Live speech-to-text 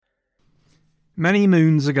Many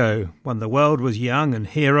moons ago, when the world was young and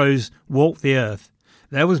heroes walked the earth,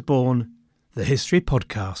 there was born the History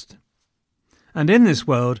Podcast. And in this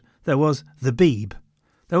world, there was the Beeb.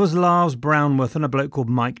 There was Lars Brownworth and a bloke called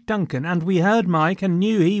Mike Duncan, and we heard Mike and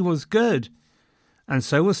knew he was good. And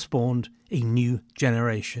so was spawned a new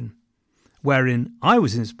generation, wherein I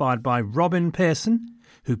was inspired by Robin Pearson,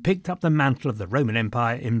 who picked up the mantle of the Roman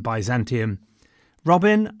Empire in Byzantium.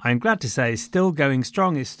 Robin, I'm glad to say, is still going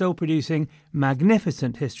strong, is still producing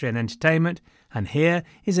magnificent history and entertainment, and here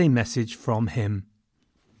is a message from him.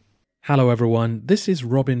 Hello everyone, this is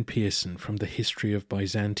Robin Pearson from the History of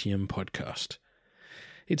Byzantium podcast.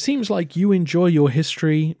 It seems like you enjoy your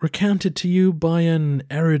history recounted to you by an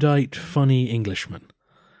erudite, funny Englishman.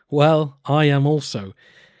 Well, I am also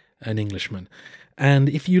an Englishman. And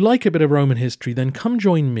if you like a bit of Roman history, then come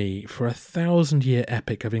join me for a 1,000-year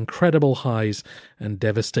epic of incredible highs and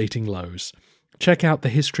devastating lows. Check out The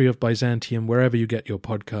History of Byzantium wherever you get your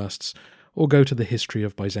podcasts, or go to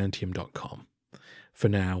thehistoryofbyzantium.com. For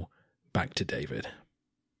now, back to David.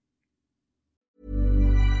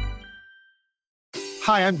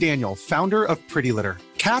 Hi, I'm Daniel, founder of Pretty Litter.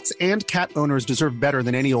 Cats and cat owners deserve better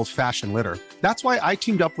than any old-fashioned litter. That's why I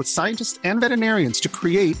teamed up with scientists and veterinarians to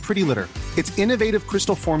create Pretty Litter. Its innovative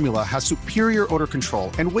crystal formula has superior odor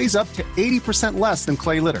control and weighs up to 80% less than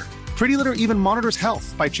clay litter. Pretty Litter even monitors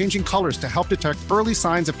health by changing colors to help detect early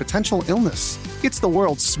signs of potential illness. It's the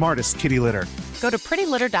world's smartest kitty litter. Go to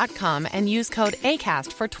prettylitter.com and use code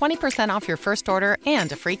ACAST for 20% off your first order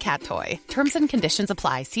and a free cat toy. Terms and conditions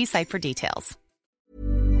apply. See site for details.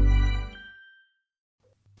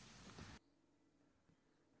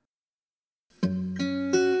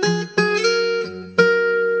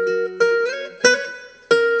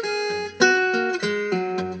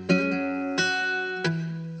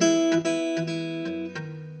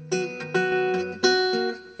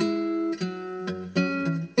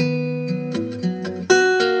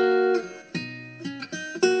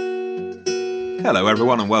 Hello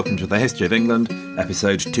everyone and welcome to the History of England,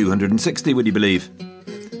 episode 260, would you believe?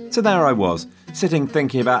 So there I was, sitting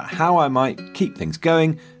thinking about how I might keep things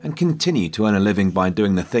going and continue to earn a living by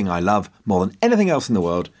doing the thing I love more than anything else in the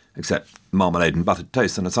world, except marmalade and buttered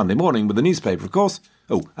toast on a Sunday morning with the newspaper, of course.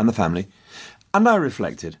 Oh, and the family. And I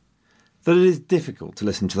reflected that it is difficult to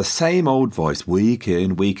listen to the same old voice week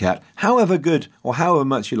in, week out, however good or however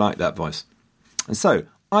much you like that voice. And so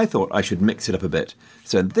I thought I should mix it up a bit.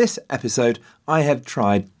 So in this episode, I have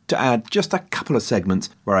tried to add just a couple of segments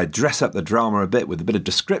where I dress up the drama a bit with a bit of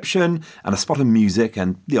description and a spot of music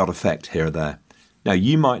and the odd effect here or there. Now,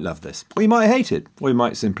 you might love this, or you might hate it, or you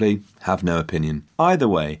might simply have no opinion. Either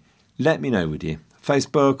way, let me know, would you?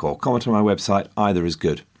 Facebook or comment on my website, either is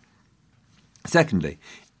good. Secondly,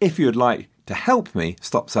 if you would like to help me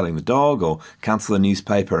stop selling the dog or cancel the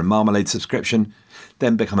newspaper and marmalade subscription,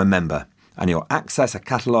 then become a member. And you'll access a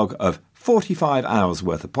catalogue of 45 hours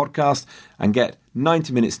worth of podcasts and get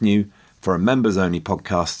 90 minutes new for members-only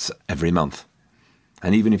podcasts every month.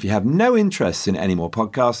 And even if you have no interest in any more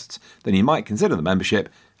podcasts, then you might consider the membership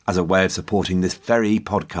as a way of supporting this very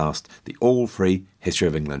podcast, the all-free History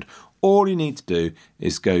of England. All you need to do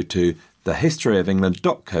is go to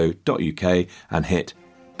thehistoryofengland.co.uk and hit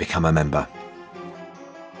Become a Member.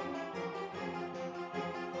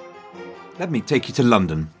 Let me take you to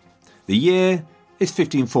London. The year is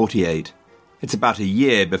 1548. It's about a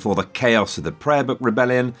year before the chaos of the Prayer Book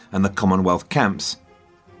Rebellion and the Commonwealth camps.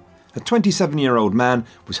 A 27-year-old man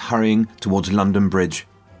was hurrying towards London Bridge.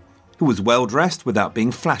 He was well-dressed without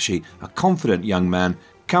being flashy, a confident young man,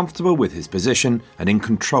 comfortable with his position and in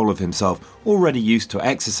control of himself, already used to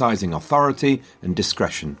exercising authority and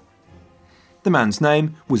discretion. The man's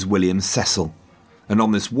name was William Cecil, and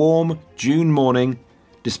on this warm June morning,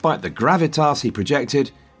 despite the gravitas he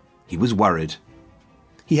projected, he was worried.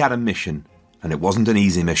 He had a mission, and it wasn't an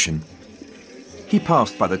easy mission. He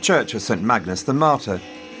passed by the church of St. Magnus the Martyr,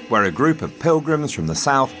 where a group of pilgrims from the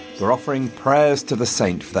south were offering prayers to the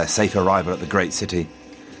saint for their safe arrival at the great city,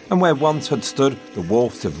 and where once had stood the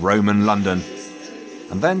wharfs of Roman London,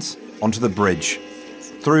 and thence onto the bridge,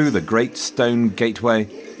 through the great stone gateway,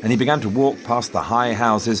 and he began to walk past the high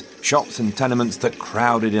houses, shops and tenements that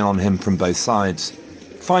crowded in on him from both sides,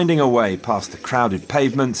 finding a way past the crowded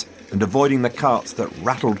pavements and avoiding the carts that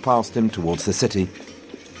rattled past him towards the city.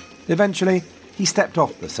 Eventually, he stepped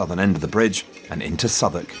off the southern end of the bridge and into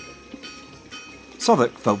Southwark.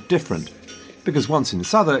 Southwark felt different, because once in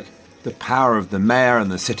Southwark, the power of the mayor and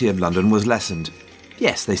the City of London was lessened.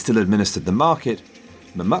 Yes, they still administered the market,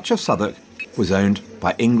 but much of Southwark was owned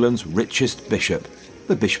by England's richest bishop,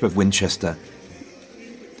 the Bishop of Winchester.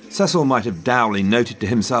 Cecil might have dourly noted to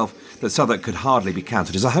himself that Southwark could hardly be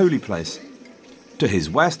counted as a holy place. To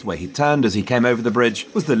his west, where he turned as he came over the bridge,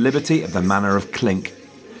 was the liberty of the Manor of Clink,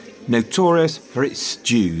 notorious for its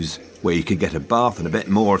stews, where you could get a bath and a bit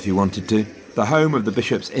more if you wanted to, the home of the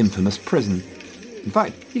bishop's infamous prison. In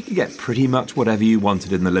fact, you could get pretty much whatever you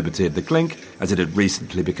wanted in the liberty of the Clink, as it had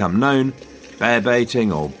recently become known, bear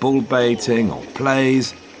baiting or bull baiting or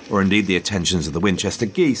plays, or indeed the attentions of the Winchester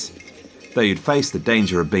geese, though you'd face the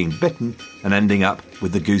danger of being bitten and ending up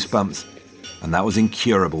with the goosebumps, and that was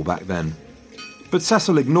incurable back then. But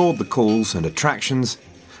Cecil ignored the calls and attractions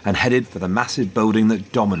and headed for the massive building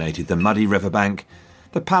that dominated the muddy riverbank,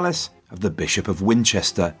 the palace of the Bishop of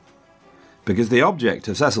Winchester. Because the object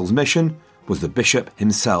of Cecil's mission was the bishop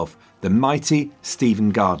himself, the mighty Stephen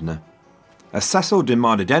Gardiner. As Cecil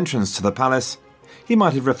demanded entrance to the palace, he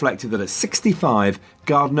might have reflected that at 65,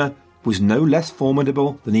 Gardiner was no less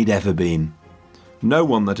formidable than he'd ever been. No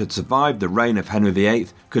one that had survived the reign of Henry VIII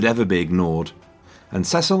could ever be ignored, and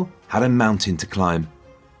Cecil had a mountain to climb.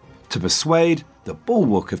 To persuade the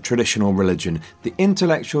bulwark of traditional religion, the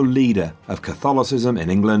intellectual leader of Catholicism in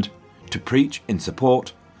England, to preach in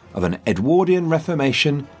support of an Edwardian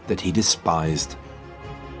Reformation that he despised.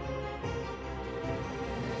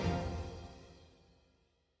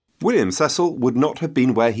 William Cecil would not have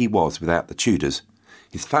been where he was without the Tudors.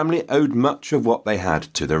 His family owed much of what they had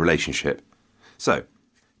to the relationship. So,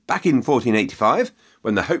 back in 1485,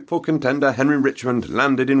 when the hopeful contender Henry Richmond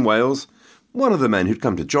landed in Wales, one of the men who'd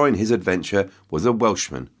come to join his adventure was a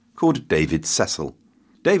Welshman called David Cecil.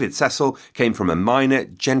 David Cecil came from a minor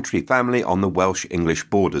gentry family on the Welsh-English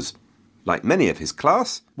borders. Like many of his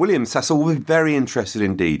class, William Cecil was very interested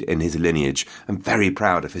indeed in his lineage and very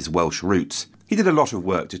proud of his Welsh roots. He did a lot of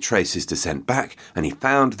work to trace his descent back, and he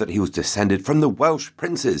found that he was descended from the Welsh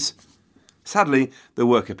princes. Sadly, the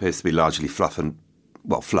work appears to be largely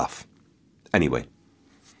fluff. Anyway,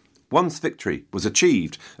 once victory was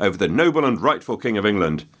achieved over the noble and rightful King of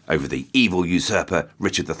England, over the evil usurper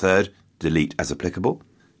Richard III, delete as applicable,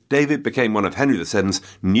 David became one of Henry VII's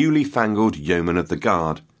newly fangled yeomen of the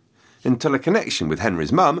guard, until a connection with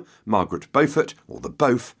Henry's mum, Margaret Beaufort, or the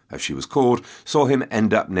Beauf, as she was called, saw him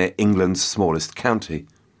end up near England's smallest county.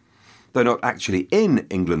 Though not actually in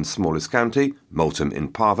England's smallest county, Multum in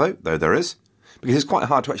Parvo, though there is, because it's quite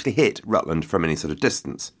hard to actually hit Rutland from any sort of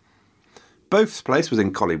distance. Beauf's place was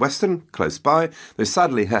in Colley Weston, close by, though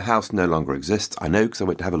sadly her house no longer exists. I know, because I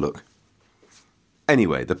went to have a look.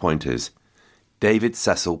 Anyway, the point is, David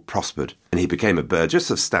Cecil prospered, and he became a burgess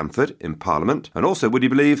of Stamford in Parliament, and also, would you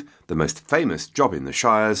believe, the most famous job in the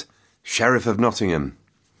Shires, Sheriff of Nottingham.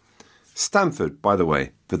 Stamford, by the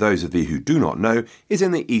way, for those of you who do not know, is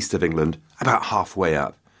in the east of England, about halfway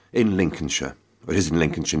up, in Lincolnshire. It is in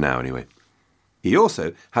Lincolnshire now, anyway. He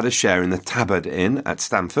also had a share in the Tabard Inn at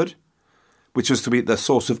Stamford, which was to be the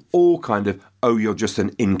source of all kind of, oh, you're just an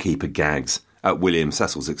innkeeper gags, at William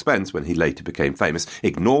Cecil's expense when he later became famous.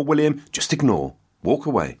 Ignore William, just ignore. Walk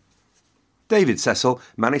away. David Cecil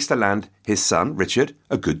managed to land his son, Richard,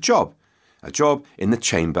 a good job. A job in the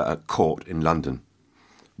chamber at court in London.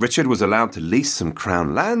 Richard was allowed to lease some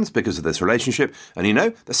crown lands because of this relationship, and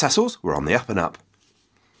the Cecils were on the up and up.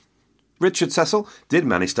 Richard Cecil did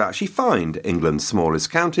manage to actually find England's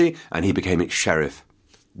smallest county, and he became its sheriff,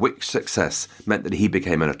 which success meant that he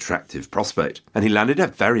became an attractive prospect, and he landed a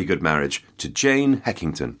very good marriage to Jane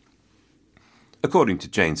Heckington. According to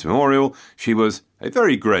Jane's memorial, she was a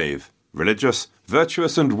very grave, religious,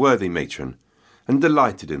 virtuous and worthy matron, and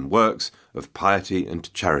delighted in works of piety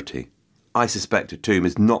and charity. I suspect a tomb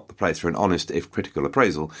is not the place for an honest if critical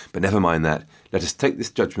appraisal, but never mind that. Let us take this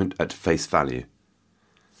judgment at face value.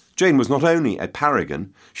 Jane was not only a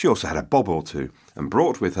paragon, she also had a bob or two, and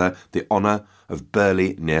brought with her the honour of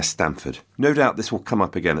Burley near Stamford. No doubt this will come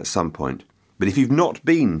up again at some point, but if you've not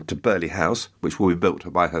been to Burley House, which will be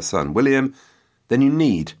built by her son William, then you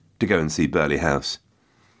need to go and see Burley House.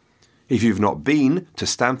 If you've not been to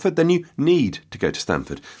Stamford, then you need to go to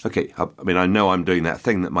Stamford. Okay, I know I'm doing that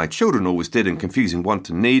thing that my children always did in confusing want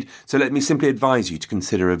and need, so let me simply advise you to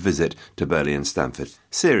consider a visit to Burley and Stamford.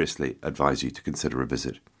 Seriously advise you to consider a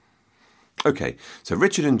visit. Okay, so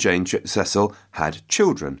Richard and Jane Cecil had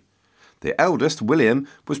children. The eldest, William,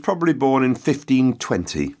 was probably born in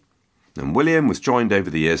 1520, and William was joined over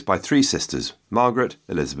the years by three sisters, Margaret,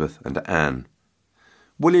 Elizabeth and Anne.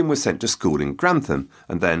 William was sent to school in Grantham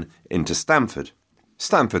and then into Stamford.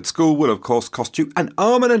 Stamford School will of course cost you an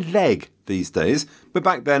arm and a leg these days, but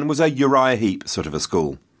back then was a Uriah Heep sort of a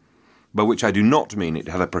school. By which I do not mean it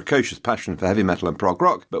had a precocious passion for heavy metal and prog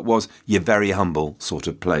rock, but was your very humble sort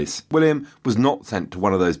of place. William was not sent to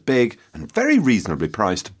one of those big and very reasonably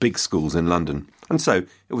priced big schools in London. And so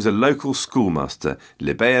it was a local schoolmaster,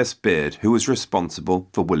 Libaeus Beard, who was responsible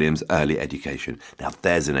for William's early education. Now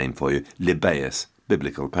there's a name for you, Libaeus,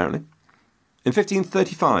 biblical apparently. In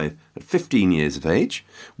 1535, at 15 years of age,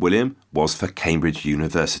 William was for Cambridge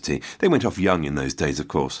University. They went off young in those days, of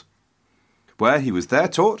course, where he was there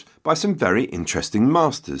taught by some very interesting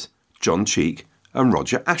masters, John Cheek and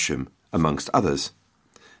Roger Ascham, amongst others.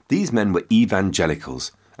 These men were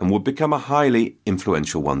evangelicals and would become a highly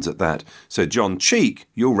influential ones at that. So John Cheek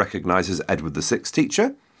you'll recognise as Edward VI's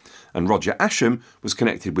teacher, and Roger Ascham was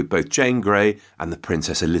connected with both Jane Grey and the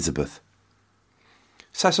Princess Elizabeth.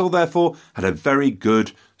 Cecil, therefore, had a very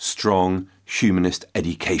good, strong, humanist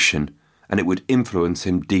education, and it would influence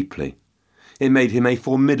him deeply. It made him a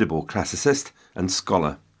formidable classicist and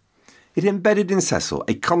scholar. It embedded in Cecil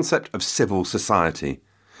a concept of civil society.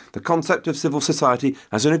 The concept of civil society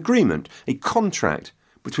as an agreement, a contract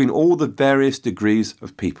between all the various degrees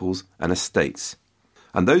of peoples and estates.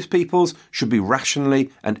 And those peoples should be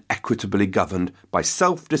rationally and equitably governed by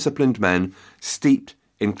self-disciplined men steeped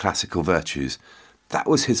in classical virtues. That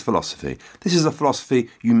was his philosophy. This is a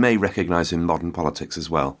philosophy you may recognise in modern politics as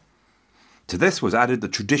well. To this was added the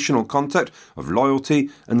traditional concept of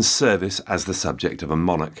loyalty and service as the subject of a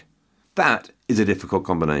monarch. That is a difficult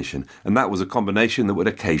combination, and that was a combination that would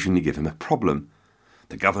occasionally give him a problem.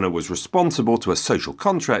 The governor was responsible to a social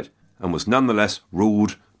contract and was nonetheless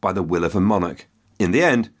ruled by the will of a monarch. In the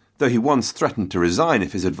end, though he once threatened to resign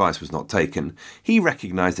if his advice was not taken, he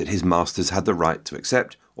recognised that his masters had the right to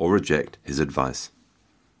accept or reject his advice.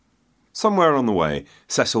 Somewhere along the way,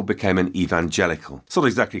 Cecil became an evangelical. It's not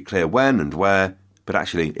exactly clear when and where, but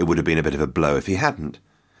actually it would have been a bit of a blow if he hadn't.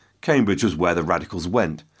 Cambridge was where the radicals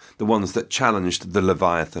went, the ones that challenged the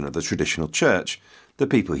Leviathan of the traditional church. The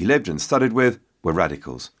people he lived and studied with were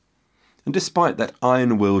radicals. And despite that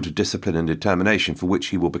iron-willed discipline and determination for which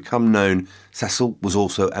he will become known, Cecil was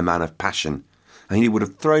also a man of passion, and he would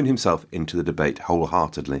have thrown himself into the debate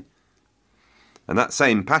wholeheartedly. And that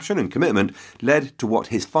same passion and commitment led to what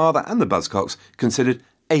his father and the Buzzcocks considered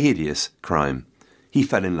a hideous crime. He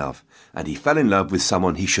fell in love, and he fell in love with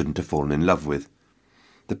someone he shouldn't have fallen in love with.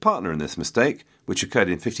 The partner in this mistake, which occurred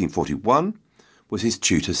in 1541, was his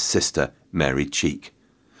tutor's sister, Mary Cheek.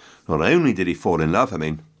 Not only did he fall in love,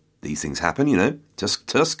 these things happen, tusk,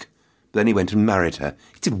 but then he went and married her.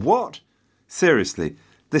 He did what? Seriously,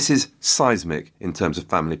 this is seismic in terms of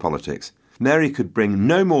family politics. Mary could bring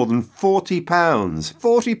no more than £40.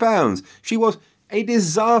 £40! She was a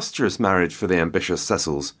disastrous marriage for the ambitious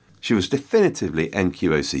Cecils. She was definitively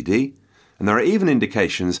NQOCD, and there are even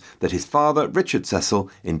indications that his father, Richard Cecil,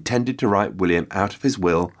 intended to write William out of his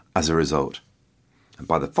will as a result. And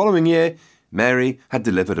by the following year, Mary had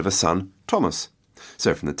delivered of a son, Thomas.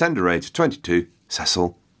 So from the tender age of 22,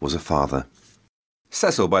 Cecil was a father.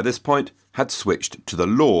 Cecil, by this point, had switched to the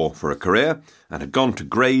law for a career and had gone to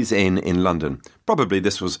Gray's Inn in London. Probably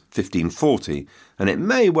this was 1540, and it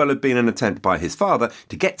may well have been an attempt by his father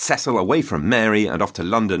to get Cecil away from Mary and off to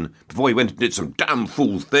London before he went and did some damn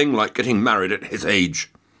fool thing like getting married at his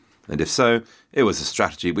age. And if so, it was a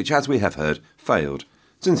strategy which, as we have heard, failed,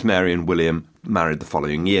 since Mary and William married the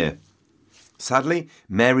following year. Sadly,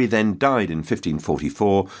 Mary then died in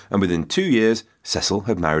 1544, and within 2 years, Cecil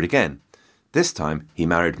had married again. This time he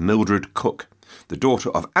married Mildred Cook, the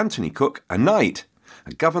daughter of Anthony Cook, a knight,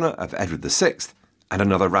 a governor of Edward VI, and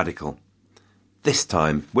another radical. This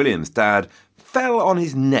time William's dad fell on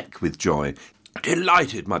his neck with joy.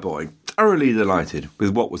 Delighted, my boy, thoroughly delighted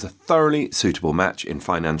with what was a thoroughly suitable match in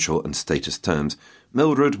financial and status terms.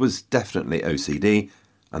 Mildred was definitely OCD,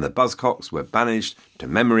 and the Buzzcocks were banished to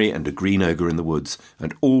memory and a green ogre in the woods,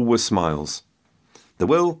 and all were smiles. The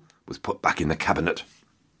will was put back in the cabinet.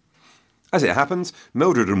 As it happens,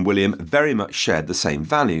 Mildred and William very much shared the same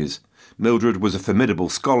values. Mildred was a formidable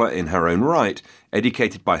scholar in her own right,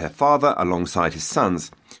 educated by her father alongside his sons.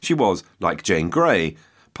 She was, like Jane Grey,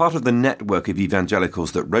 part of the network of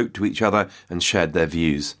evangelicals that wrote to each other and shared their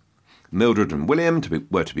views. Mildred and William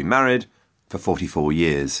were to be married for 44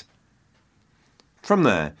 years. From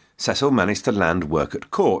there, Cecil managed to land work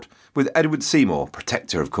at court, with Edward Seymour,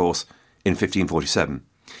 protector of course, in 1547.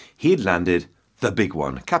 He had landed the big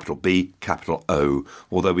one, capital B, capital O.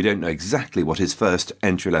 Although we don't know exactly what his first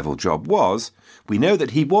entry-level job was, we know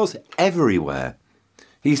that he was everywhere.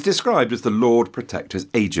 He's described as the Lord Protector's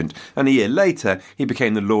agent, and a year later he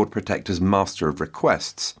became the Lord Protector's Master of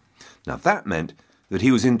Requests. Now that meant that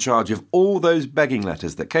he was in charge of all those begging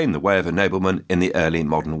letters that came the way of a nobleman in the early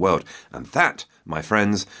modern world. And that, my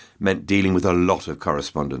friends, meant dealing with a lot of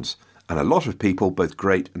correspondence, and a lot of people, both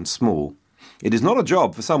great and small. It is not a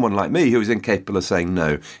job for someone like me who is incapable of saying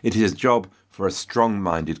no. It is a job for a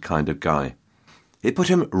strong-minded kind of guy. It put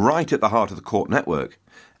him right at the heart of the court network.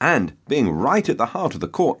 And being right at the heart of the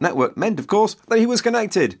court network meant, of course, that he was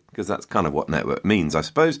connected, because that's kind of what network means, I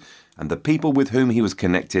suppose, and the people with whom he was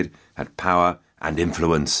connected had power and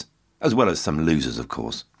influence, as well as some losers, of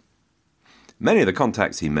course. Many of the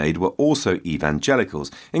contacts he made were also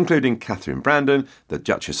evangelicals, including Catherine Brandon, the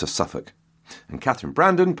Duchess of Suffolk. And Catherine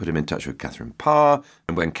Brandon put him in touch with Catherine Parr,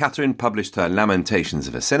 and when Catherine published her Lamentations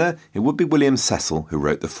of a Sinner, it would be William Cecil who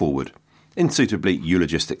wrote the foreword. In suitably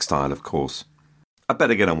eulogistic style, of course. I'd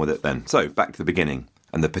better get on with it then. So, back to the beginning.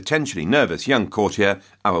 And the potentially nervous young courtier,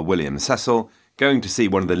 our William Cecil, going to see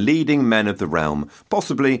one of the leading men of the realm,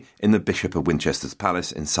 possibly in the Bishop of Winchester's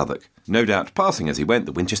palace in Southwark. No doubt passing as he went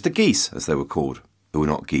the Winchester geese, as they were called, who were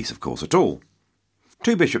not geese, of course, at all.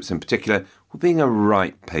 Two bishops in particular were being a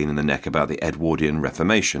right pain in the neck about the Edwardian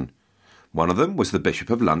Reformation. One of them was the Bishop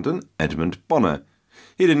of London, Edmund Bonner.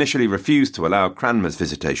 He had initially refused to allow Cranmer's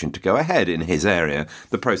visitation to go ahead in his area,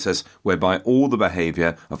 the process whereby all the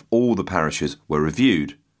behaviour of all the parishes were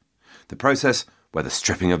reviewed. The process where the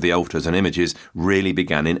stripping of the altars and images really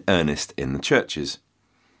began in earnest in the churches.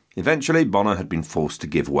 Eventually, Bonner had been forced to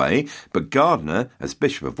give way, but Gardiner, as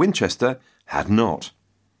Bishop of Winchester, had not.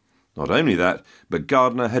 Not only that, but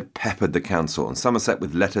Gardiner had peppered the council and Somerset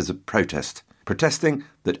with letters of protest, protesting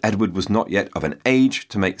that Edward was not yet of an age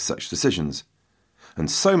to make such decisions. And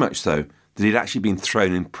so much so that he'd actually been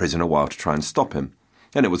thrown in prison a while to try and stop him.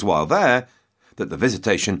 And it was while there that the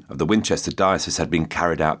visitation of the Winchester diocese had been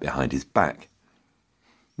carried out behind his back.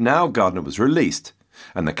 Now Gardiner was released,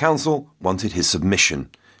 and the council wanted his submission.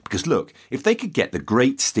 Because look, if they could get the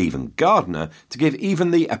great Stephen Gardiner to give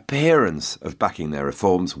even the appearance of backing their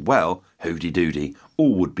reforms, well, hoody-doody,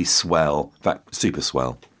 all would be swell, in fact, super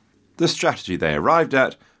swell. The strategy they arrived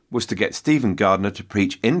at was to get Stephen Gardiner to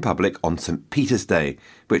preach in public on St. Peter's Day,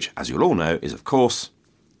 which, as you'll all know, is, of course,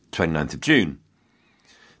 29th of June.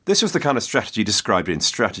 This was the kind of strategy described in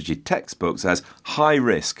strategy textbooks as high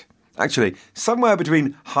risk. Actually, somewhere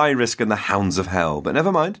between high risk and the hounds of hell, but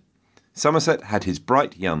never mind. Somerset had his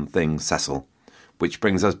bright young thing, Cecil, which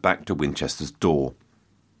brings us back to Winchester's door.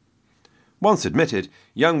 Once admitted,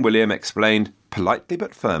 young William explained, politely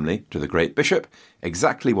but firmly, to the great bishop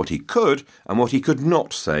exactly what he could and what he could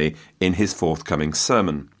not say in his forthcoming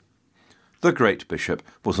sermon. The great bishop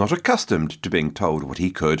was not accustomed to being told what he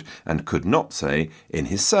could and could not say in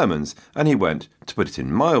his sermons, and he went, to put it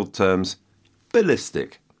in mild terms,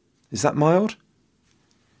 ballistic. Is that mild?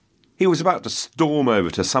 He was about to storm over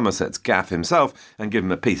to Somerset's gaff himself and give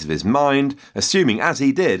him a piece of his mind, assuming, as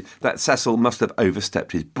he did, that Cecil must have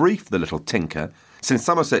overstepped his brief, the little tinker, since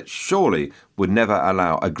Somerset surely would never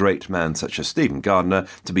allow a great man such as Stephen Gardiner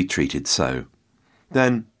to be treated so.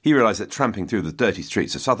 Then he realised that tramping through the dirty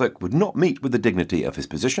streets of Southwark would not meet with the dignity of his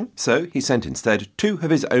position, so he sent instead two of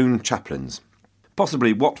his own chaplains.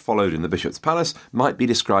 Possibly what followed in the bishop's palace might be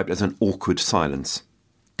described as an awkward silence.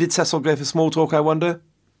 Did Cecil go for small talk, I wonder?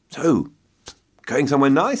 So, going somewhere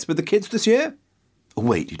nice with the kids this year? Oh,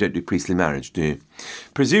 wait, you don't do priestly marriage, do you?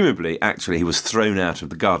 Presumably, actually, he was thrown out of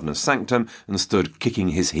the gardener's sanctum and stood kicking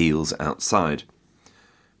his heels outside.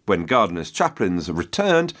 When Gardiner's chaplains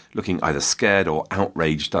returned, looking either scared or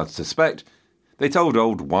outraged, I'd suspect, they told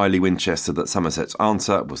old wily Winchester that Somerset's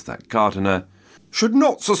answer was that Gardiner should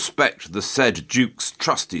not suspect the said Duke's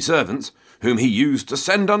trusty servants, whom he used to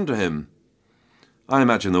send unto him. I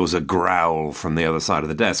imagine there was a growl from the other side of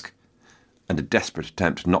the desk, and a desperate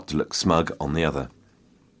attempt not to look smug on the other.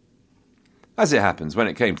 As it happens, when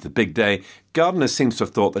it came to the big day, Gardiner seems to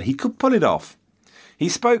have thought that he could pull it off. He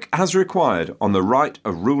spoke as required on the right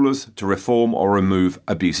of rulers to reform or remove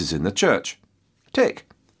abuses in the church. Tick.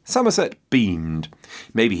 Somerset beamed.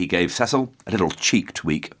 Maybe he gave Cecil a little cheek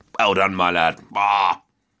tweak. Well done, my lad. Ah!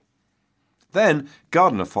 Then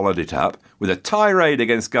Gardiner followed it up with a tirade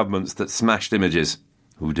against governments that smashed images.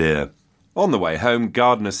 Oh dear. On the way home,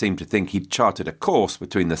 Gardiner seemed to think he'd charted a course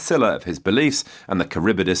between the Scylla of his beliefs and the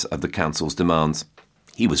Charybdis of the council's demands.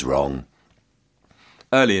 He was wrong.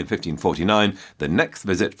 Early in 1549, the next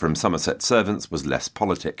visit from Somerset's servants was less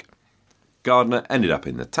politic. Gardiner ended up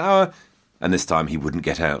in the Tower, and this time he wouldn't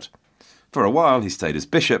get out. For a while he stayed as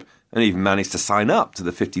bishop, and even managed to sign up to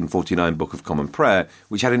the 1549 Book of Common Prayer,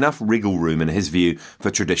 which had enough wriggle room in his view for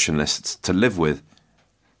traditionalists to live with.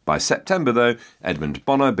 By September, though, Edmund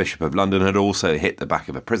Bonner, Bishop of London, had also hit the back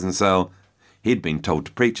of a prison cell. He'd been told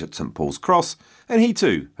to preach at St Paul's Cross, and he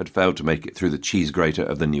too had failed to make it through the cheese grater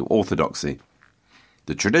of the new orthodoxy.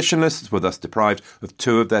 The traditionalists were thus deprived of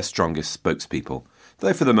two of their strongest spokespeople,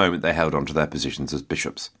 though for the moment they held on to their positions as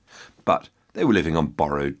bishops. But they were living on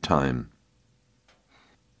borrowed time.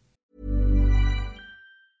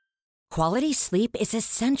 Quality sleep is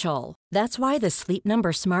essential. That's why the Sleep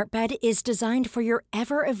Number Smart Bed is designed for your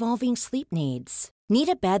ever-evolving sleep needs. Need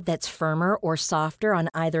a bed that's firmer or softer on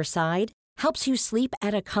either side? Helps you sleep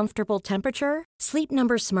at a comfortable temperature? Sleep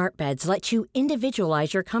Number Smart Beds let you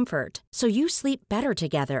individualize your comfort, so you sleep better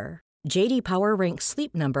together. J.D. Power ranks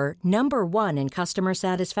Sleep Number number 1 in customer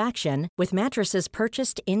satisfaction with mattresses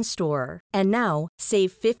purchased in-store. And now,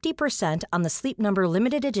 save 50% on the Sleep Number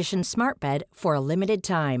Limited Edition Smart Bed for a limited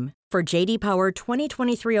time. For J.D. Power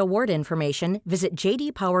 2023 award information, visit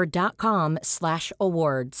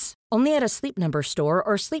jdpower.com/awards. Only at a Sleep Number store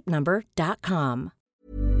or sleepnumber.com.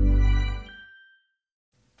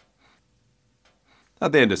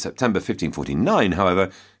 At the end of September 1549, however,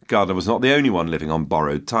 Gardiner was not the only one living on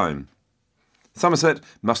borrowed time. Somerset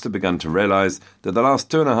must have begun to realise that the last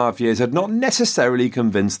 2.5 years had not necessarily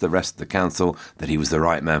convinced the rest of the council that he was the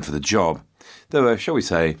right man for the job. There were, shall we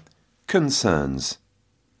say, concerns.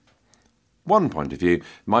 One point of view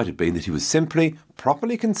might have been that he was simply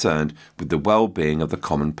properly concerned with the well-being of the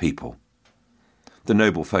common people. The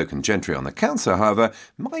noble folk and gentry on the council, however,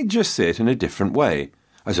 might just see it in a different way,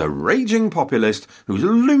 as a raging populist whose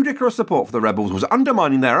ludicrous support for the rebels was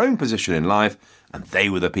undermining their own position in life, and they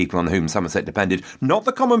were the people on whom Somerset depended, not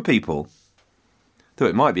the common people. Though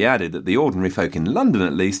it might be added that the ordinary folk in London,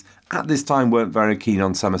 at least, at this time weren't very keen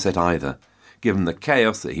on Somerset either, given the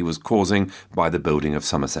chaos that he was causing by the building of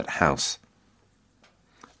Somerset House.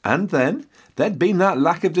 And then there'd been that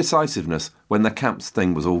lack of decisiveness when the camps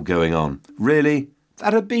thing was all going on. Really,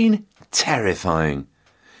 that had been terrifying.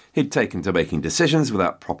 He'd taken to making decisions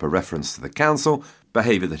without proper reference to the council,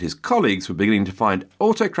 behaviour that his colleagues were beginning to find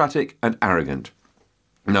autocratic and arrogant.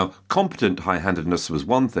 Now, competent high-handedness was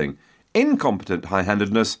one thing. Incompetent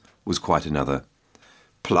high-handedness was quite another.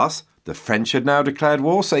 Plus, the French had now declared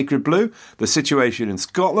war, sacred blue. The situation in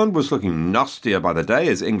Scotland was looking nastier by the day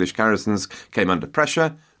as English garrisons came under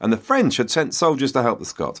pressure, and the French had sent soldiers to help the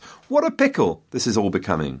Scots. What a pickle this is all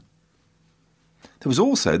becoming. There was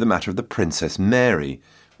also the matter of the Princess Mary,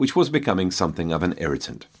 which was becoming something of an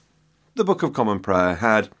irritant. The Book of Common Prayer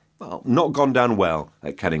had, not gone down well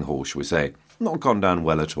at Kenning Hall, shall we say. Not gone down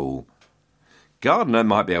well at all. Gardiner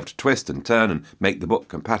might be able to twist and turn and make the book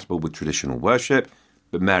compatible with traditional worship,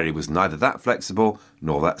 but Mary was neither that flexible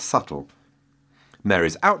nor that subtle.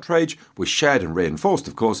 Mary's outrage was shared and reinforced,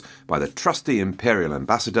 of course, by the trusty imperial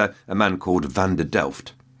ambassador, a man called Van der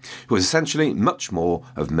Delft, who was essentially much more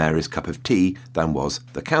of Mary's cup of tea than was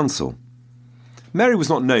the council. Mary was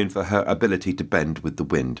not known for her ability to bend with the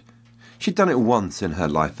wind. She'd done it once in her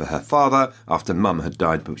life for her father after Mum had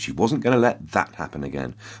died, but she wasn't going to let that happen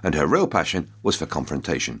again, and her real passion was for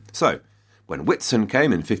confrontation. So, when Whitsun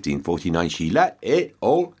came in 1549, she let it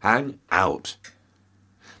all hang out.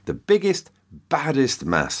 The biggest, baddest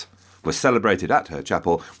mass was celebrated at her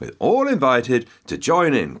chapel, with all invited to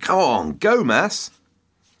join in. Come on, go mass!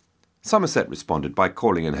 Somerset responded by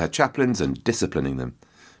calling in her chaplains and disciplining them.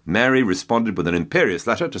 Mary responded with an imperious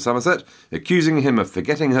letter to Somerset, accusing him of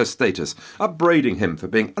forgetting her status, upbraiding him for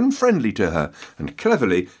being unfriendly to her, and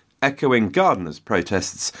cleverly echoing Gardiner's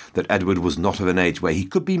protests that Edward was not of an age where he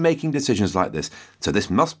could be making decisions like this, so this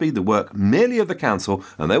must be the work merely of the council,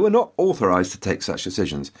 and they were not authorised to take such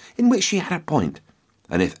decisions, in which she had a point.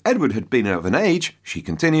 And if Edward had been of an age, she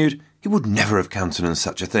continued, he would never have countenanced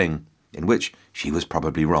such a thing, in which she was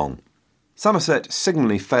probably wrong. Somerset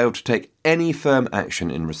signally failed to take any firm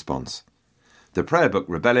action in response. The Prayer Book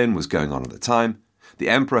Rebellion was going on at the time. The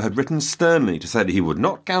Emperor had written sternly to say that he would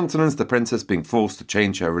not countenance the princess being forced to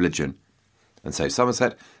change her religion. And so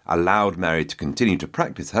Somerset allowed Mary to continue to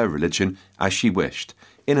practice her religion as she wished,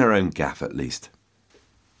 in her own gaff at least.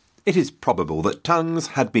 It is probable that tongues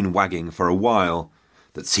had been wagging for a while,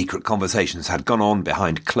 that secret conversations had gone on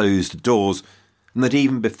behind closed doors, and that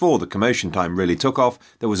even before the commotion time really took off,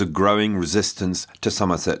 there was a growing resistance to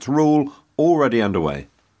Somerset's rule already underway.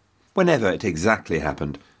 Whenever it exactly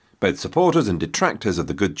happened, both supporters and detractors of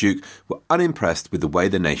the good Duke were unimpressed with the way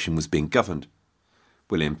the nation was being governed.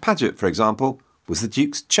 William Paget, for example, was the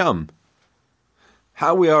Duke's chum.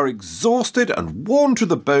 How we are exhausted and worn to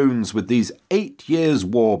the bones with these 8 years'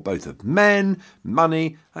 war, both of men,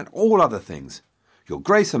 money, and all other things. Your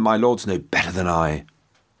Grace and my lords know better than I.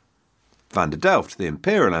 Van der Delft, the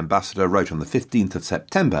imperial ambassador, wrote on the 15th of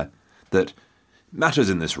September that matters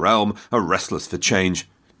in this realm are restless for change.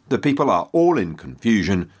 The people are all in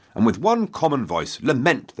confusion, and with one common voice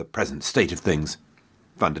lament the present state of things.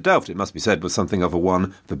 Van der Delft, it must be said, was something of a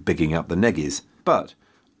one for bigging up the neggies. But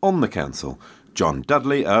on the council, John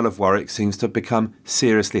Dudley, Earl of Warwick, seems to have become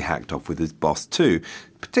seriously hacked off with his boss too,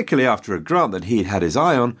 particularly after a grant that he had his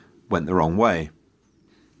eye on went the wrong way.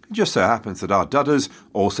 It just so happens that our Dudders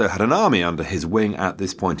also had an army under his wing at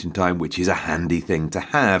this point in time, which is a handy thing to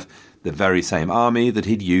have, the very same army that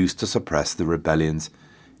he'd used to suppress the rebellions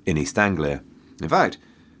in East Anglia. In fact,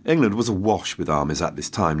 England was awash with armies at this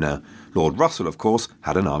time now. Lord Russell, of course,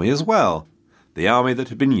 had an army as well, the army that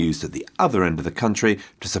had been used at the other end of the country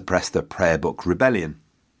to suppress the Prayer Book Rebellion.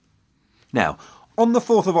 Now, on the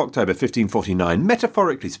 4th of October 1549,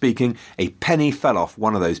 metaphorically speaking, a penny fell off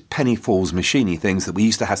one of those penny falls machiny things that we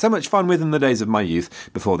used to have so much fun with in the days of my youth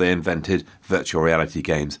before they invented virtual reality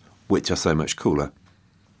games, which are so much cooler.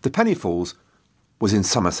 The penny falls was in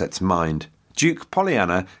Somerset's mind. Duke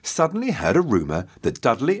Pollyanna suddenly heard a rumour that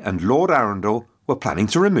Dudley and Lord Arundel were planning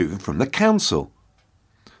to remove him from the council.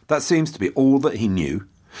 That seems to be all that he knew,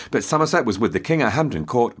 but Somerset was with the king at Hampton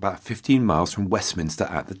Court, about 15 miles from Westminster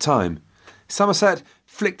at the time. Somerset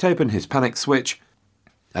flicked open his panic switch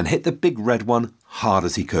and hit the big red one hard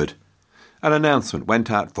as he could. An announcement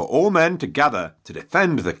went out for all men to gather to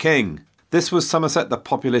defend the king. This was Somerset the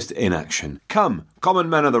populist in action. Come, common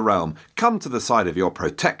men of the realm, come to the side of your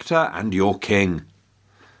protector and your king.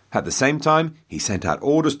 At the same time, he sent out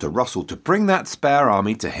orders to Russell to bring that spare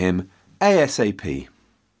army to him ASAP.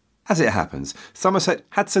 As it happens, Somerset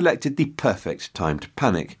had selected the perfect time to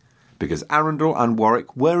panic, because Arundel and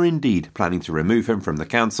Warwick were indeed planning to remove him from the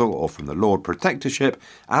council or from the Lord Protectorship,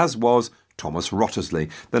 as was Thomas Wriothesley,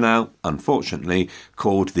 the now, unfortunately,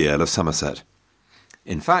 called the Earl of Somerset.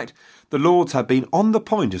 In fact, the Lords had been on the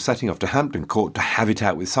point of setting off to Hampton Court to have it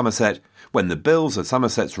out with Somerset when the bills of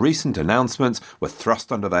Somerset's recent announcements were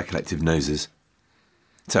thrust under their collective noses.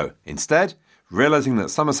 So, instead, realising that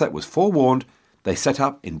Somerset was forewarned, they set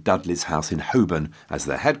up in Dudley's house in Holborn as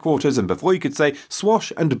their headquarters, and before you could say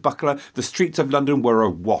swash and buckler, the streets of London were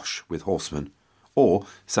awash with horsemen. Or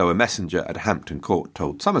so a messenger at Hampton Court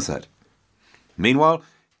told Somerset. Meanwhile,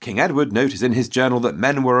 King Edward noticed in his journal that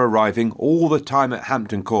men were arriving all the time at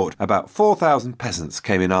Hampton Court. About 4,000 peasants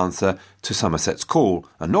came in answer to Somerset's call,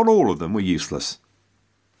 and not all of them were useless.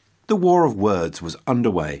 The war of words was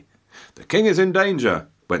underway. "The king is in danger,"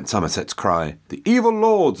 went Somerset's cry. "The evil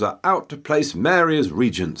lords are out to place Mary as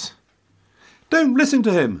regents." "Don't listen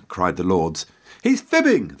to him," cried the lords. "He's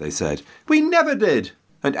fibbing," they said. "We never did.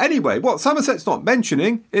 And anyway, what Somerset's not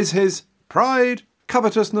mentioning is his pride,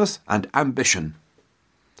 covetousness, and ambition."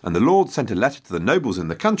 And the lords sent a letter to the nobles in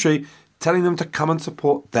the country telling them to come and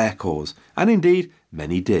support their cause, and indeed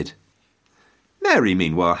many did. Mary,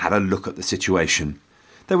 meanwhile, had a look at the situation.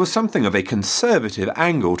 There was something of a conservative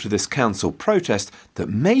angle to this council protest that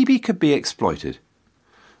maybe could be exploited.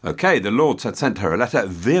 OK, the lords had sent her a letter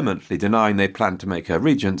vehemently denying they planned to make her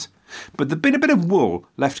regent, but there'd been a bit of wool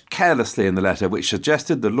left carelessly in the letter which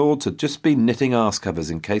suggested the lords had just been knitting arse covers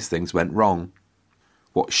in case things went wrong.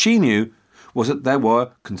 What she knew was that there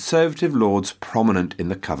were Conservative lords prominent in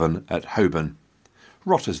the coven at Holborn.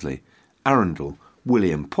 Wriothesley, Arundel,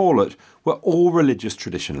 William Paulet were all religious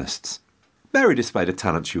traditionalists. Mary displayed a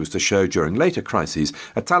talent she was to show during later crises,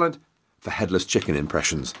 a talent for headless chicken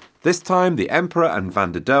impressions. This time the Emperor and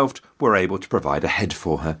Van der Delft were able to provide a head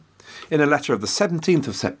for her. In a letter of the 17th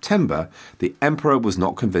of September, the Emperor was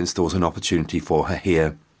not convinced there was an opportunity for her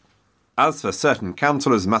here. As for certain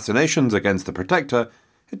councillors' machinations against the Protector,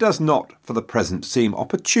 it does not for the present seem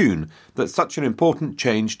opportune that such an important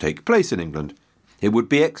change take place in England. It would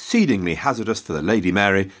be exceedingly hazardous for the Lady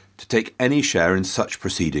Mary to take any share in such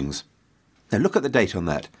proceedings. Now look at the date on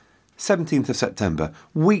that. 17th of September,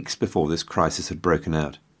 weeks before this crisis had broken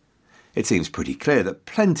out. It seems pretty clear that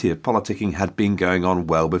plenty of politicking had been going on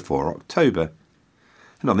well before October.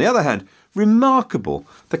 And on the other hand, remarkable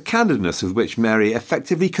the candidness with which Mary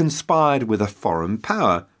effectively conspired with a foreign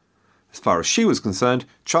power. As far as she was concerned,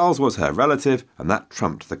 Charles was her relative, and that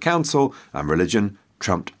trumped the council, and religion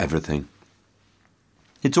trumped everything.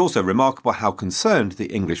 It's also remarkable how concerned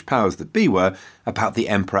the English powers that be were about the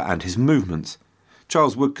Emperor and his movements.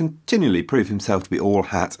 Charles would continually prove himself to be all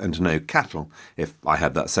hat and no cattle, if I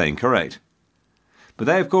had that saying correct. But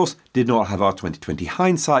they, of course, did not have our 2020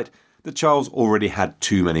 hindsight that Charles already had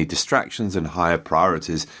too many distractions and higher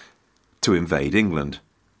priorities to invade England.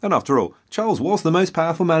 And after all, Charles was the most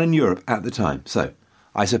powerful man in Europe at the time, so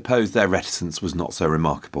I suppose their reticence was not so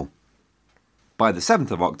remarkable. By the 7th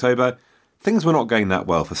of October, things were not going that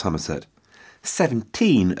well for Somerset.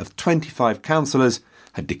 17 of 25 councillors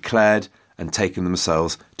had declared and taken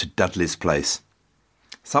themselves to Dudley's place.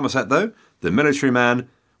 Somerset, though, the military man,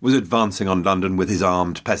 was advancing on London with his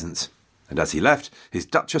armed peasants, and as he left, his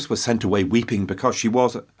Duchess was sent away weeping because she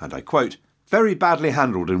was, and I quote, "very badly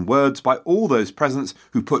handled in words by all those present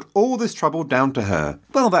who put all this trouble down to her."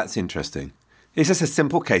 Well, that's interesting. Is this a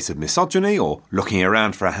simple case of misogyny or looking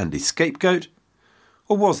around for a handy scapegoat?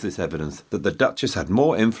 Or was this evidence that the Duchess had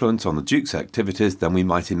more influence on the Duke's activities than we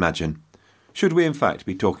might imagine? Should we in fact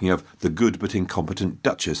be talking of the good but incompetent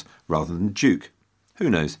Duchess rather than Duke? Who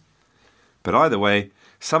knows? But either way,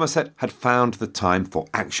 Somerset had found the time for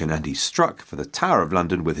action, and he struck for the Tower of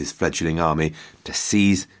London with his fledgling army to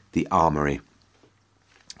seize the armoury.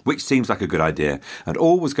 Which seems like a good idea, and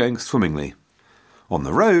all was going swimmingly. On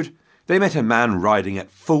the road, they met a man riding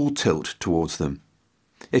at full tilt towards them.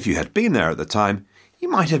 If you had been there at the time, you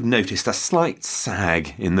might have noticed a slight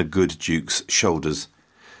sag in the good Duke's shoulders.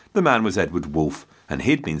 The man was Edward Wolfe, and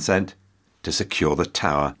he'd been sent to secure the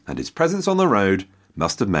tower, and his presence on the road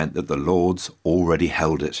must have meant that the Lords already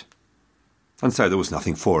held it. And so there was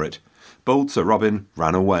nothing for it. Bold Sir Robin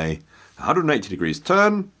ran away. 180 degrees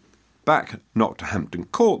turn, back not to Hampton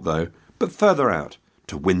Court though, but further out,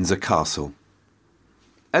 to Windsor Castle.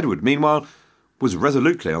 Edward, meanwhile, was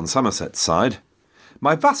resolutely on Somerset's side.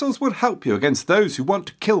 "My vassals will help you against those who want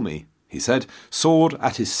to kill me," he said, sword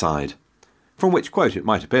at his side. From which quote it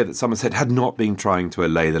might appear that Somerset had not been trying to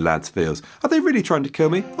allay the lad's fears. Are they really trying to kill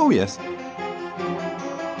me? Oh, yes.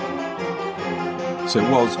 So it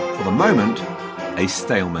was, for the moment, a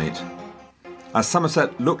stalemate. As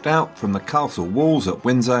Somerset looked out from the castle walls at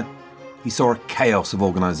Windsor, he saw a chaos of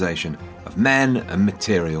organisation, of men and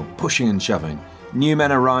material, pushing and shoving, new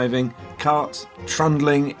men arriving, carts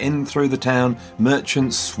trundling in through the town,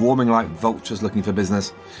 merchants swarming like vultures looking for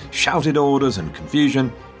business, shouted orders and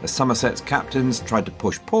confusion as Somerset's captains tried to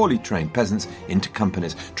push poorly trained peasants into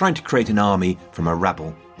companies, trying to create an army from a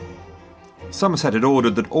rabble. Somerset had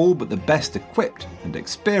ordered that all but the best equipped and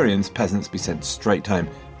experienced peasants be sent straight home.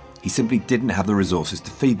 He simply didn't have the resources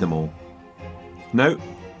to feed them all. No,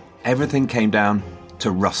 everything came down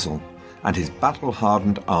to Russell and his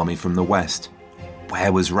battle-hardened army from the west.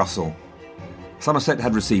 Where was Russell? Somerset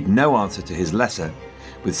had received no answer to his letter.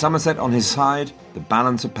 With Somerset on his side, the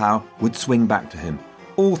balance of power would swing back to him.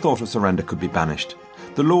 All thought of surrender could be banished.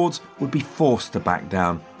 The Lords would be forced to back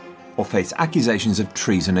down or face accusations of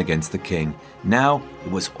treason against the king. Now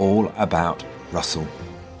it was all about Russell.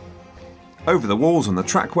 Over the walls on the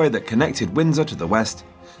trackway that connected Windsor to the west,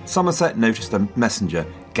 Somerset noticed a messenger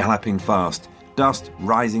galloping fast, dust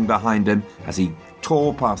rising behind him as he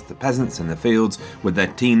tore past the peasants in the fields with their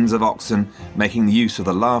teams of oxen, making use of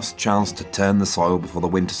the last chance to turn the soil before the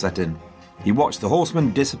winter set in. He watched the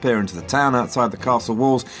horsemen disappear into the town outside the castle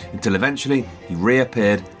walls until eventually he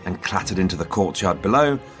reappeared and clattered into the courtyard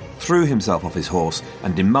below, threw himself off his horse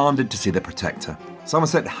and demanded to see the Protector.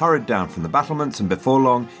 Somerset hurried down from the battlements, and before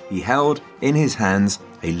long he held in his hands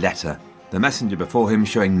a letter, the messenger before him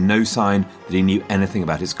showing no sign that he knew anything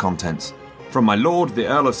about its contents. "From my lord, the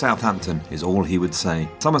Earl of Southampton," is all he would say.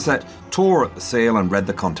 Somerset tore at the seal and read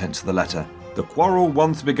the contents of the letter. "The quarrel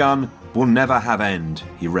once begun will never have end,"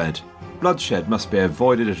 he read. Bloodshed must be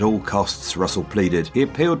avoided at all costs, Russell pleaded. He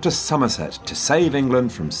appealed to Somerset to save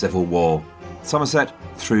England from civil war. Somerset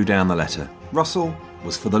threw down the letter. Russell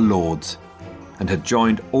was for the Lords, and had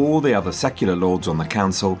joined all the other secular lords on the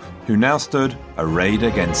council, who now stood arrayed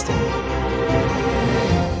against him.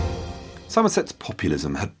 Somerset's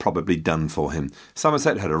populism had probably done for him.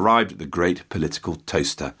 Somerset had arrived at the great political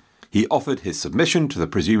toaster. He offered his submission to the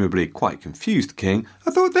presumably quite confused king.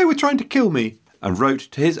 "I thought they were trying to kill me," and wrote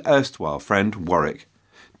to his erstwhile friend Warwick.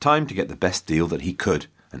 Time to get the best deal that he could,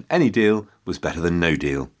 and any deal was better than no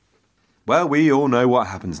deal. Well, we all know what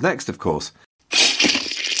happens next, of course.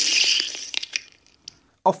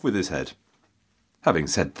 Off with his head. Having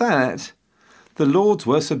said that, the Lords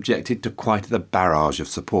were subjected to quite the barrage of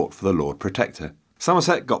support for the Lord Protector.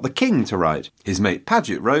 Somerset got the king to write. His mate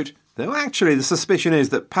Paget wrote, though actually the suspicion is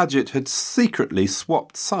that Paget had secretly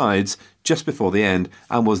swapped sides just before the end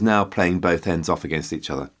and was now playing both ends off against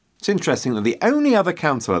each other. It's interesting that the only other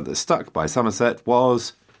councillor that stuck by Somerset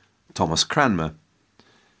was Thomas Cranmer.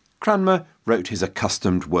 Cranmer wrote his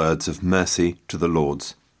accustomed words of mercy to the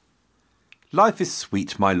Lords. "Life is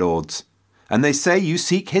sweet, my lords, and they say you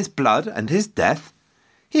seek his blood and his death.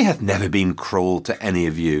 He hath never been cruel to any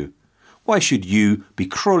of you. Why should you be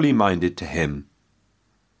cruelly minded to him?"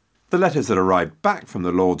 The letters that arrived back from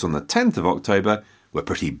the Lords on the 10th of October were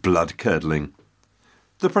pretty blood-curdling.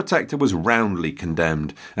 The Protector was roundly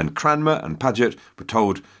condemned, and Cranmer and Paget were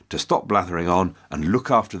told to stop blathering on and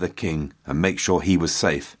look after the king and make sure he was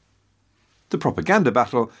safe. The propaganda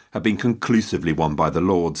battle had been conclusively won by the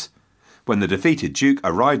Lords. When the defeated Duke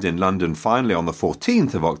arrived in London finally on the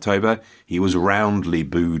 14th of October, he was roundly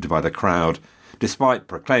booed by the crowd, despite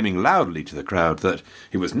proclaiming loudly to the crowd that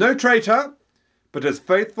he was no traitor, but as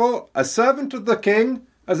faithful a servant of the king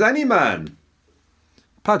as any man.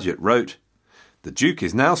 Paget wrote, The Duke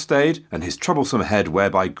is now stayed, and his troublesome head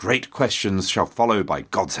whereby great questions shall follow by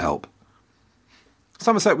God's help.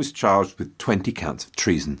 Somerset was charged with 20 counts of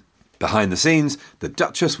treason. Behind the scenes, the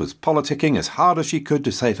Duchess was politicking as hard as she could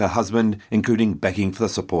to save her husband, including begging for the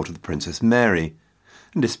support of the Princess Mary.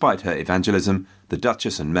 And despite her evangelism, the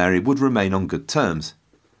Duchess and Mary would remain on good terms.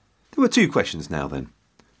 There were two questions now then.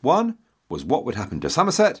 One was what would happen to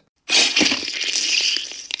Somerset.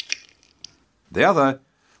 The other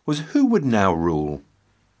was who would now rule.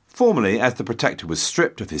 Formerly, as the Protector was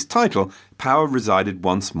stripped of his title, power resided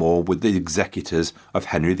once more with the executors of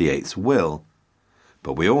Henry VIII's will.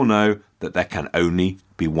 But we all know that there can only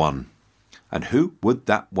be one. And who would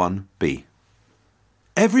that one be?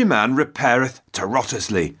 Every man repaireth to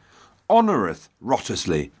Wriothesley, honoureth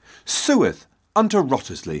Wriothesley, sueth unto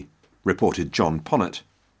Wriothesley, reported John Ponnet.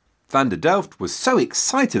 Van der Delft was so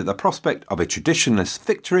excited at the prospect of a traditionalist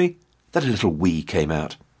victory that a little wee came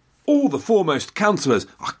out. All the foremost councillors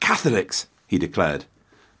are Catholics, he declared.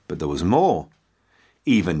 But there was more.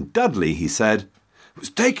 Even Dudley, he said, was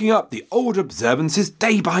taking up the old observances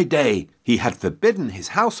day by day. He had forbidden his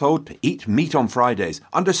household to eat meat on Fridays,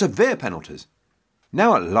 under severe penalties.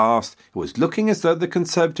 Now at last it was looking as though the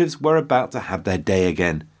Conservatives were about to have their day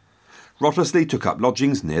again. Wriothesley took up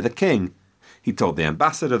lodgings near the King. He told the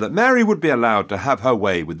ambassador that Mary would be allowed to have her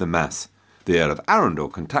way with the Mass. The Earl of Arundel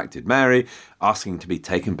contacted Mary, asking to be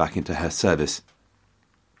taken back into her service.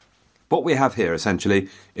 What we have here, essentially,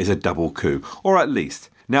 is a double coup, or at least,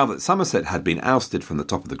 now that Somerset had been ousted from the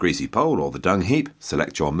top of the greasy pole or the dung heap,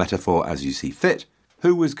 select your metaphor as you see fit,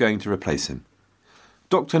 who was going to replace him?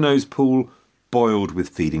 Dr. No's pool boiled with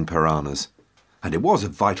feeding piranhas. And it was a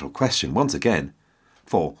vital question once again,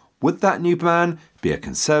 for would that new man be a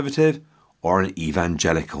Conservative or an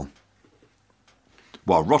Evangelical?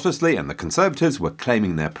 While Wriothesley and the Conservatives were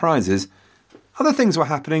claiming their prizes, other things were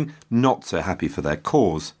happening not so happy for their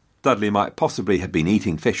cause. Dudley might possibly have been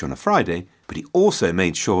eating fish on a Friday, but he also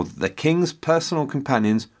made sure that the King's personal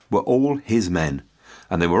companions were all his men,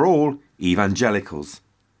 and they were all Evangelicals.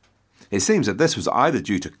 It seems that this was either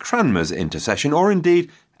due to Cranmer's intercession or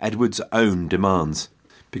indeed Edward's own demands,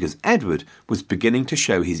 because Edward was beginning to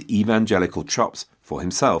show his evangelical chops for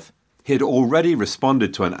himself. He had already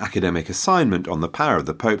responded to an academic assignment on the power of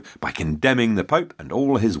the Pope by condemning the Pope and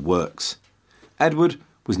all his works. Edward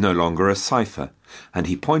was no longer a cipher, and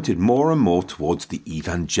he pointed more and more towards the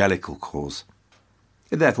evangelical cause.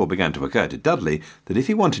 It therefore began to occur to Dudley that if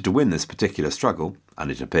he wanted to win this particular struggle, and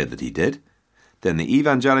it appeared that he did, then the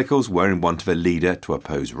evangelicals were in want of a leader to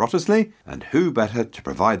oppose Wriothesley, and who better to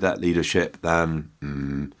provide that leadership than,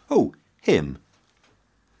 him.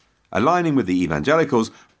 Aligning with the evangelicals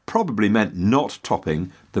probably meant not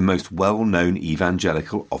topping the most well-known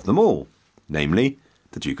evangelical of them all, namely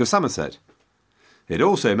the Duke of Somerset. It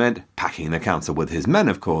also meant packing the council with his men,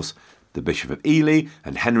 of course. The Bishop of Ely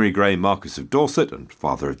and Henry Grey, Marquess of Dorset and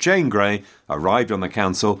father of Jane Grey, arrived on the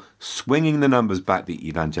council, swinging the numbers back the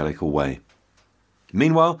evangelical way.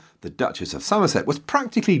 Meanwhile, the Duchess of Somerset was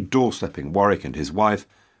practically doorstepping Warwick and his wife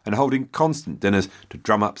and holding constant dinners to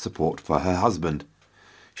drum up support for her husband.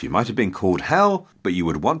 She might have been called hell, but you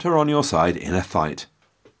would want her on your side in a fight.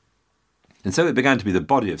 And so it began to be the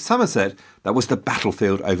body of Somerset that was the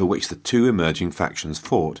battlefield over which the two emerging factions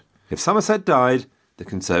fought. If Somerset died, the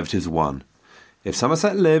Conservatives won. If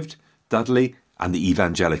Somerset lived, Dudley and the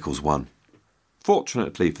Evangelicals won.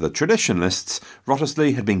 Fortunately for the traditionalists,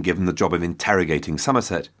 Wriothesley had been given the job of interrogating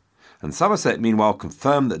Somerset, and Somerset meanwhile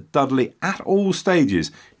confirmed that Dudley at all stages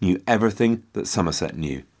knew everything that Somerset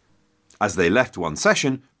knew. As they left one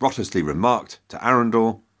session, Wriothesley remarked to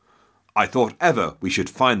Arundel, "I thought ever we should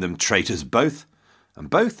find them traitors both, and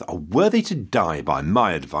both are worthy to die by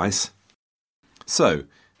my advice." So,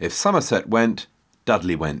 if Somerset went,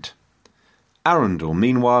 Dudley went. Arundel,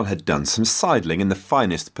 meanwhile, had done some sidling in the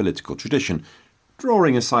finest political tradition,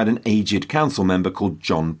 drawing aside an aged council member called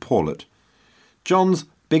John Paulet. John's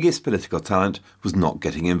biggest political talent was not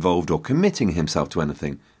getting involved or committing himself to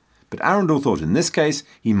anything, but Arundel thought in this case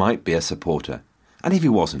he might be a supporter. And if he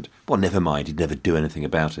wasn't, well, never mind, he'd never do anything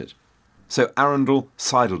about it. So Arundel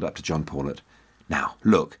sidled up to John Paulet. "Now,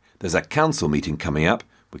 look, there's a council meeting coming up.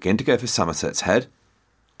 We're going to go for Somerset's head.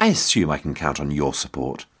 I assume I can count on your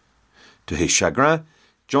support." To his chagrin,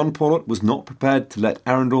 John Paulet was not prepared to let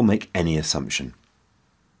Arundel make any assumption.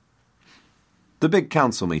 The big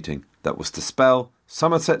council meeting that was to spell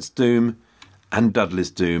Somerset's doom and Dudley's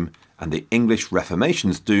doom and the English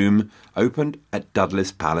Reformation's doom opened at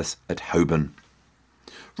Dudley's Palace at Holborn.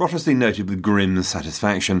 Wriothesley noted with grim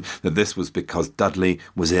satisfaction that this was because Dudley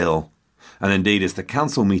was ill, and indeed as the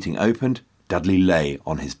council meeting opened, Dudley lay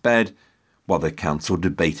on his bed while the council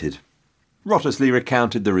debated. Wriothesley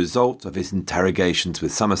recounted the result of his interrogations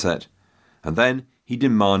with Somerset, and then he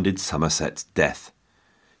demanded Somerset's death.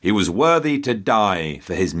 "He was worthy to die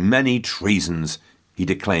for his many treasons," he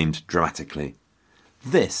declaimed dramatically.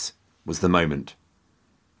 This was the moment.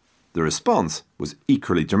 The response was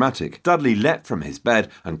equally dramatic. Dudley leapt from his bed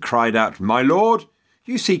and cried out, "My lord,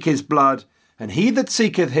 you seek his blood, and he that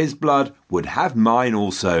seeketh his blood would have mine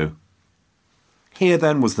also." Here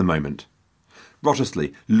then was the moment.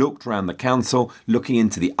 Wriothesley looked round the council, looking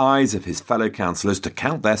into the eyes of his fellow councillors to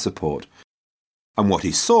count their support. And what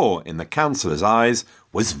he saw in the councillors' eyes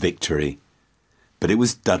was victory. But it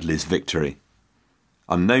was Dudley's victory.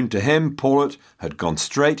 Unknown to him, Paulet had gone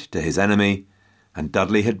straight to his enemy, and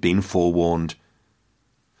Dudley had been forewarned.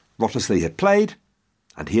 Wriothesley had played,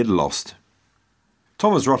 and he had lost.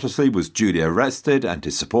 Thomas Wriothesley was duly arrested, and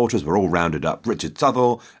his supporters were all rounded up, Richard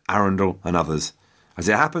Southall, Arundel, and others. As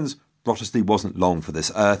it happens, Wriothesley wasn't long for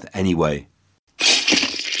this earth anyway.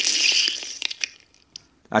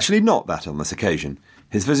 Actually, not that on this occasion.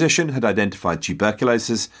 His physician had identified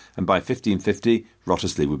tuberculosis, and by 1550,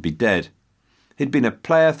 Wriothesley would be dead. He'd been a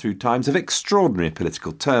player through times of extraordinary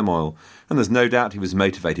political turmoil, and there's no doubt he was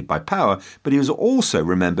motivated by power, but he was also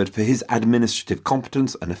remembered for his administrative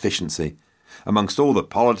competence and efficiency. Amongst all the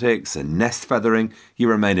politics and nest feathering, he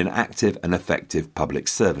remained an active and effective public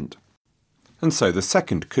servant. And so the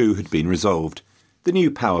second coup had been resolved. The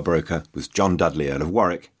new power broker was John Dudley, Earl of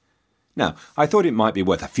Warwick. Now, I thought it might be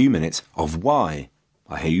worth a few minutes of why.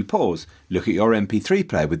 I hear you pause, look at your MP3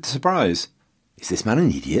 player with surprise. Is this man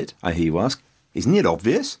an idiot? I hear you ask. Isn't it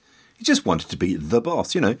obvious? He just wanted to be the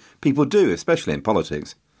boss. People do, especially in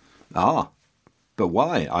politics. Ah, but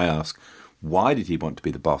why, I ask. Why did he want to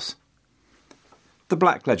be the boss? The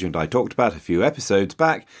black legend I talked about a few episodes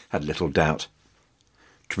back had little doubt.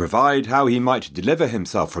 To provide how he might deliver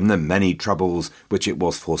himself from the many troubles which it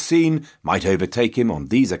was foreseen might overtake him on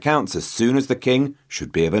these accounts as soon as the king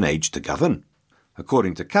should be of an age to govern.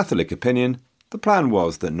 According to Catholic opinion, the plan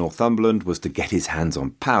was that Northumberland was to get his hands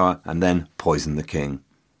on power and then poison the king.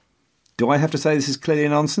 Do I have to say this is clearly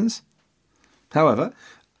nonsense? However,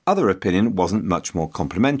 other opinion wasn't much more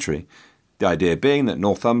complimentary, the idea being that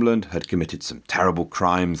Northumberland had committed some terrible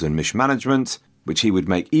crimes and mismanagements, which he would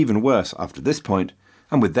make even worse after this point,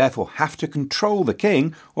 and would therefore have to control the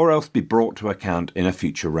king or else be brought to account in a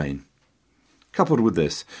future reign. Coupled with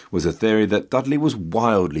this was a theory that Dudley was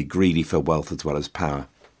wildly greedy for wealth as well as power.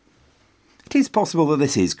 It is possible that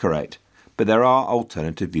this is correct, but there are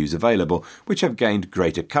alternative views available which have gained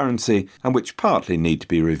greater currency and which partly need to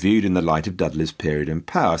be reviewed in the light of Dudley's period in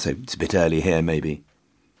power, so it's a bit early here maybe.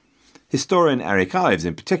 Historian Eric Ives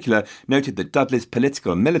in particular noted that Dudley's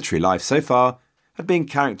political and military life so far had been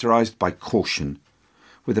characterised by caution,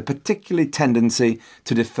 with a particular tendency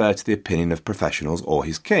to defer to the opinion of professionals or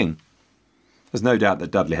his king. There's no doubt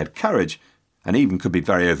that Dudley had courage, and even could be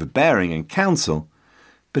very overbearing in council,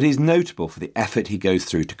 but he's notable for the effort he goes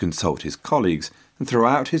through to consult his colleagues, and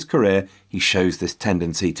throughout his career he shows this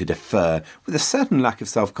tendency to defer with a certain lack of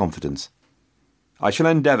self-confidence. I shall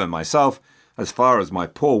endeavour myself, as far as my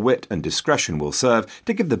poor wit and discretion will serve,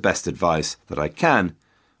 to give the best advice that I can,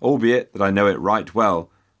 albeit that I know it right well.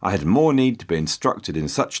 I had more need to be instructed in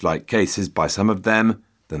such like cases by some of them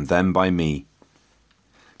than them by me.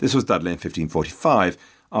 This was Dudley in 1545,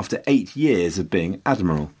 after 8 years of being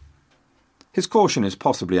admiral. His caution is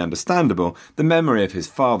possibly understandable. The memory of his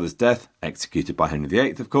father's death, executed by Henry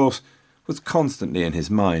VIII, of course, was constantly in his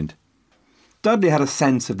mind. Dudley had a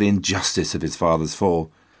sense of the injustice of his father's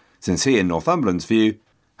fall, since he, in Northumberland's view,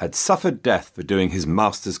 had suffered death for doing his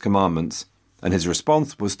master's commandments, and his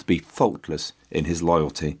response was to be faultless in his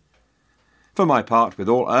loyalty. For my part, with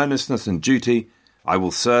all earnestness and duty, I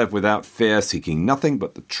will serve without fear, seeking nothing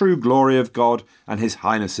but the true glory of God and his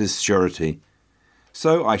Highness's surety.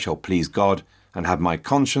 So I shall please God, and have my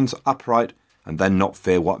conscience upright, and then not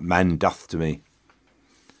fear what man doth to me.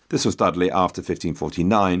 This was Dudley after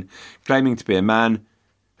 1549, claiming to be a man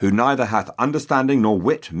who neither hath understanding nor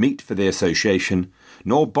wit meet for the association,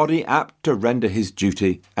 nor body apt to render his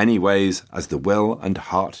duty any ways as the will and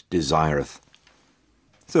heart desireth.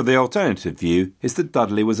 So the alternative view is that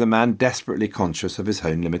Dudley was a man desperately conscious of his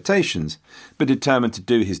own limitations, but determined to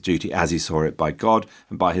do his duty as he saw it by God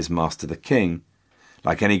and by his master the king.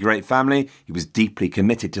 Like any great family, he was deeply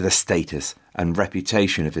committed to the status and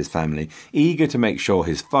reputation of his family, eager to make sure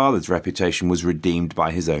his father's reputation was redeemed by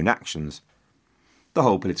his own actions. The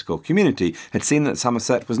whole political community had seen that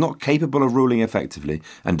Somerset was not capable of ruling effectively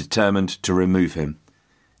and determined to remove him.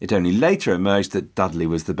 It only later emerged that Dudley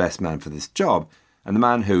was the best man for this job, and the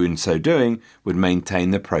man who, in so doing, would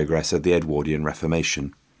maintain the progress of the Edwardian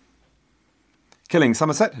Reformation. Killing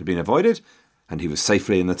Somerset had been avoided, and he was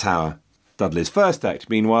safely in the Tower. Dudley's first act,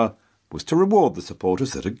 meanwhile, was to reward the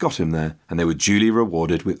supporters that had got him there, and they were duly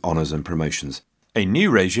rewarded with honours and promotions. A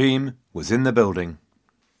new regime was in the building.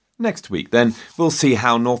 Next week, then, we'll see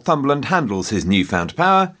how Northumberland handles his newfound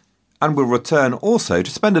power, and we'll return also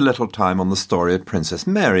to spend a little time on the story of Princess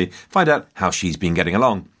Mary, find out how she's been getting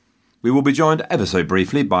along. We will be joined ever so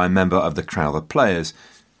briefly by a member of the Crowther Players.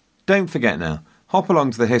 Don't forget now, hop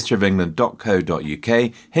along to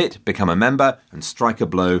thehistoryofengland.co.uk, hit Become a Member and strike a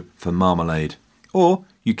blow for Marmalade. Or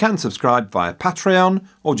you can subscribe via Patreon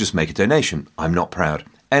or just make a donation. I'm not proud.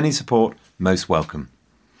 Any support, most welcome.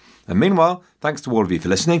 And meanwhile, thanks to all of you for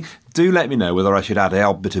listening. Do let me know whether I should add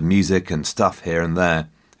a bit of music and stuff here and there.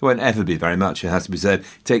 It won't ever be very much, it has to be said.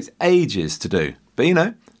 It takes ages to do.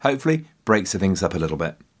 But hopefully breaks the things up a little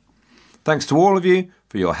bit. Thanks to all of you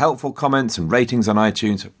for your helpful comments and ratings on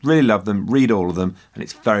iTunes. Really love them, read all of them, and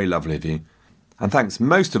it's very lovely of you. And thanks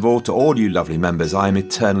most of all to all you lovely members. I am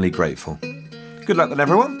eternally grateful. Good luck then,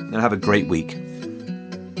 everyone, and have a great week.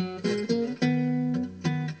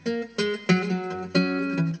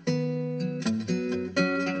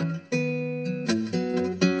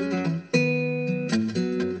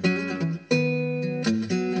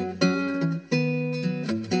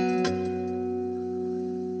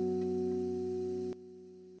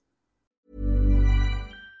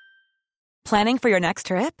 Planning for your next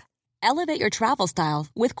trip? Elevate your travel style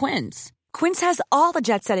with Quince. Quince has all the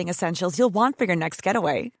jet-setting essentials you'll want for your next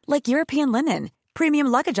getaway, like European linen, premium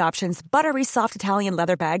luggage options, buttery soft Italian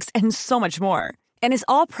leather bags, and so much more. And is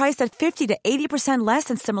all priced at 50 to 80% less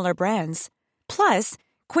than similar brands. Plus,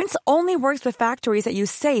 Quince only works with factories that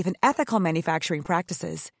use safe and ethical manufacturing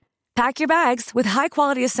practices. Pack your bags with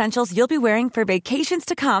high-quality essentials you'll be wearing for vacations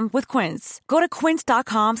to come with Quince. Go to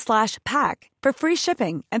quince.com/pack for free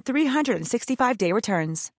shipping and 365-day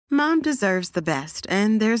returns. Mom deserves the best,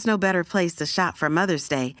 and there's no better place to shop for Mother's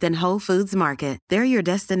Day than Whole Foods Market. They're your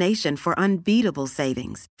destination for unbeatable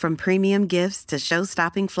savings, from premium gifts to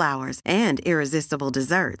show-stopping flowers and irresistible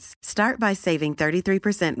desserts. Start by saving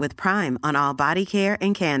 33% with Prime on all body care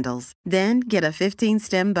and candles. Then get a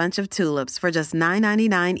 15-stem bunch of tulips for just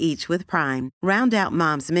 $9.99 each with Prime. Round out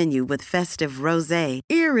Mom's menu with festive rosé,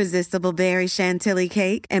 irresistible berry chantilly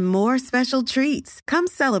cake, and more special treats. Come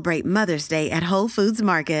celebrate Mother's Day at Whole Foods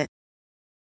Market.